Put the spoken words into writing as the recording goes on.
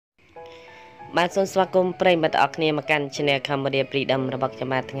បាទសូមស្វាគមន៍ប្រិយមិត្តអរគ្នាមកកាន់ Channel Cambodia ព្រីដមរបស់ខ្ញុំ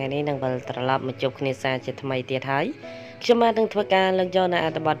បាទថ្ងៃនេះនឹងវិលត្រឡប់មកជួបគ្នាសារជាថ្មីទៀតហើយខ្ញុំបាទនឹងធ្វើការលើកយកនៅអ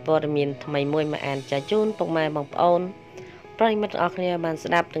ត្ថបទព័ត៌មានថ្មីមួយមកអានចែកជូនពុកម៉ែបងប្អូនប្រិយមិត្តអរគ្នាបាន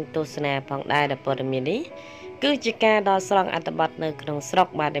ស្ដាប់និងទស្សនាផងដែរដែលព័ត៌មាននេះគឺជាការដកស្រង់អត្ថបទនៅក្នុងស្រុក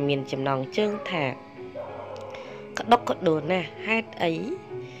បាទដែលមានចំណងជើងថាក្តុកក្តួលណាស់ហេតុអី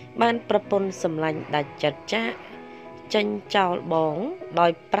បានប្រពន្ធសម្លាញ់ដាច់ចិត្តចាក់ចេញចោលបងដោ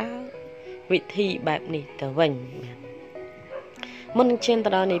យប្រើវិធីបែបនេះទៅវិញមុននឹងឈានទៅ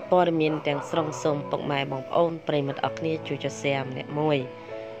ដល់នៃព័ត៌មានទាំងស្រុងសូមពុកម៉ែបងប្អូនប្រិយមិត្តអរគ្នាជួយចុច Share ម្នាក់មួយ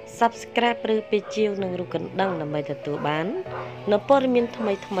Subscribe ឬពេជាវនឹងរូបកណ្ដឹងដើម្បីទទួលបាននៅព័ត៌មានថ្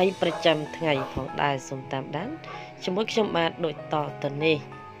មីប្រចាំថ្ងៃផងដែរសូមតាមដានជាមួយខ្ញុំបាទដូចតទៅនេះ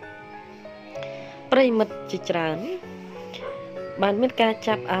ប្រិយមិត្តជាច្រើនបានមានការ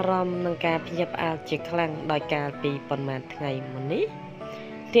ចាប់អារម្មណ៍នឹងការភ្ញាក់ផ្អើលជាខ្លាំងដោយការពីប៉ុន្មានថ្ងៃមុននេះ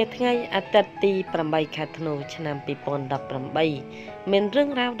ជាថ្ងៃអាទិត្យទី8ខែធ្នូឆ្នាំ2018មានរឿង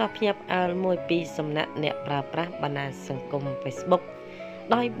រ៉ាវដ៏ភ្ញាក់ផ្អើលមួយពីសំណាក់អ្នកប្រើប្រាស់បណ្ដាញសង្គម Facebook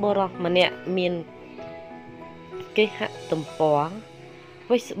ដោយបុរសម្នាក់មានគេហទំព័រ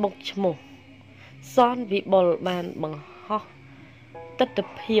Facebook ឈ្មោះសនវិបុលបានបង្ហោះទិដ្ឋ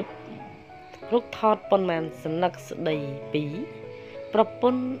ភាពរូបថតប៉ុន្មានសន្លឹកស្ដីពីប្រព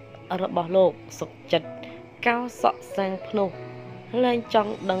ន្ធរបស់លោកសុខចិត្តកោសក់សាងភ្នោះលែងច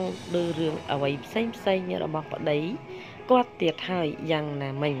ង់ដឹងលើរឿងអ្វីផ្សេងរបស់ប្តីគាត់ទៀតហើយយ៉ាងណា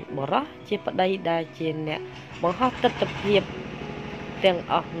មិញបរោះជាប្តីដែលជាអ្នកបង្ហោះទិដ្ឋភាពទាំង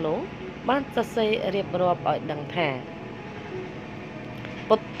អស់នោះបានសរសេររៀបរាប់ឲ្យដឹងថា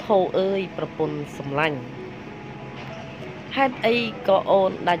ពុទ្ធោអើយប្រពន្ធសម្លាញ់ហេតុអីក៏អូ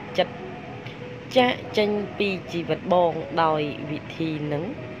នដាច់ចិត្តចាក់ចេញពីជីវិតបងដោយវិធីនឹង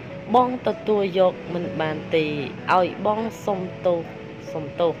បងទទួលយកមិនបានទេឲ្យបងសុំទោ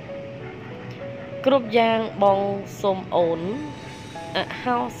សគ្រប់យ៉ាងបងសុំអូនអ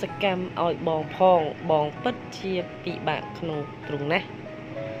ហោសកម្មឲ្យបងផងបងពិតជាពិបាកក្នុងទ្រង់ណាស់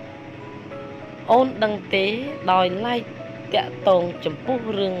អូនដឹងទេដោយឡែកតាក់ទងចំពោះ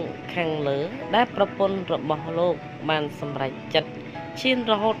រឿងខាងលើដែលប្រពន្ធរបស់លោកបានសម្រេចចិត្តឈាន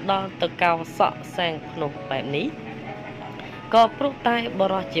រហូតដល់ទៅកោសក់សាងភ្នោះបែបនេះក៏ព្រោះតែប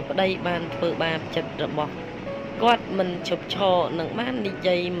រោះជាប្តីបានធ្វើបាបចិត្តរបស់គាត់មិនឈប់ឈរនឹងបាននិ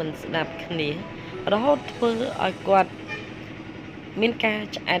យាយមិនស្ដាប់គ្នារហូតធ្វើឲ្យគាត់មានការ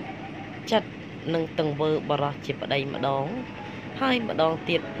ឆ្អែតចិត្តនឹងទង្វើបរោះជាប្តីម្ដងហើយម្ដង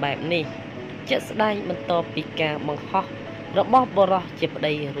ទៀតបែបនេះជាក់ស្ដែងបន្ទាប់ពីការបង្ហោះរបស់បរោះជាប្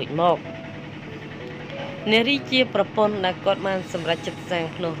តីរួចមកនារីជាប្រពន្ធដែលគាត់បានសម្រេចចិត្តសាង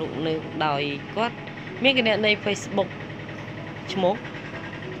ភ្នោះរូបនេះដោយគាត់មានគណនី Facebook ឈ្មោះ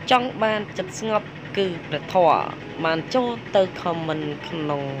ចង់បានចិត្តស្ងប់គឺព្រះធម៌បានចូលទៅ comment ក្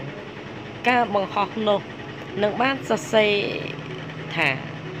នុងការបង្ហោះនោះនឹងបានសរសេរថា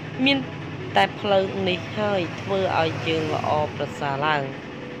មានតែផ្លូវនេះហើយធ្វើឲ្យយើងល្អប្រសើរឡើង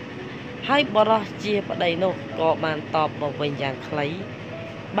ហើយបរោះជាប្តីនោះក៏បានតបមកវិញយ៉ាងខ្លី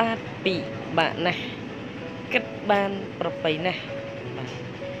បាទពីបាក់ណាស់គិតបានប្រពៃណាស់បាទ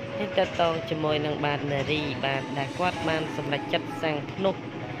នេះតតងជាមួយនឹងបាទនារីបាទដែលគាត់បានសម្រេចចិត្តសាងភ្នោះ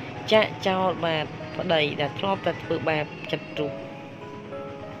ចាក់ចោលបាទប្តីដែលធ្លាប់តែធ្វើបាបចិត្តរូប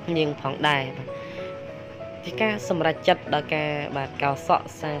នាងផងដែរបាទជាការសម្រេចចិត្តដល់ការបាទកោសក់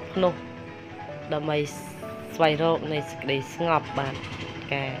សាងភ្នោះដើម្បីស្វែងរកនៃសេចក្តីស្ងប់បាទ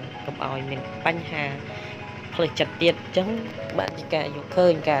ការកុំឲ្យមានបញ្ហាផ្លូវចិត្តទៀតអញ្ចឹងបាទជាការយកឃើ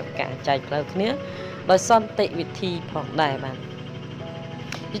ញការចែកផ្លូវគ្នាដោយសន្តិវិធីផងដែរបាទ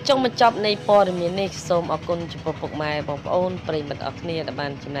ជាចុងបញ្ចប់នៃព័ត៌មាននេះសូមអរគុណចំពោះពុកម៉ែបងប្អូនប្រិយមិត្តអរគ្នាដែលបា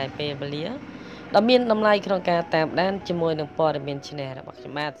នចំណាយពេលវេលាដ៏មានតម្លៃក្នុងការតាមដានជាមួយនឹងព័ត៌មាន Channel របស់ខ្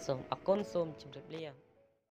ញុំបាទសូមអរគុណសូមជម្រាបលា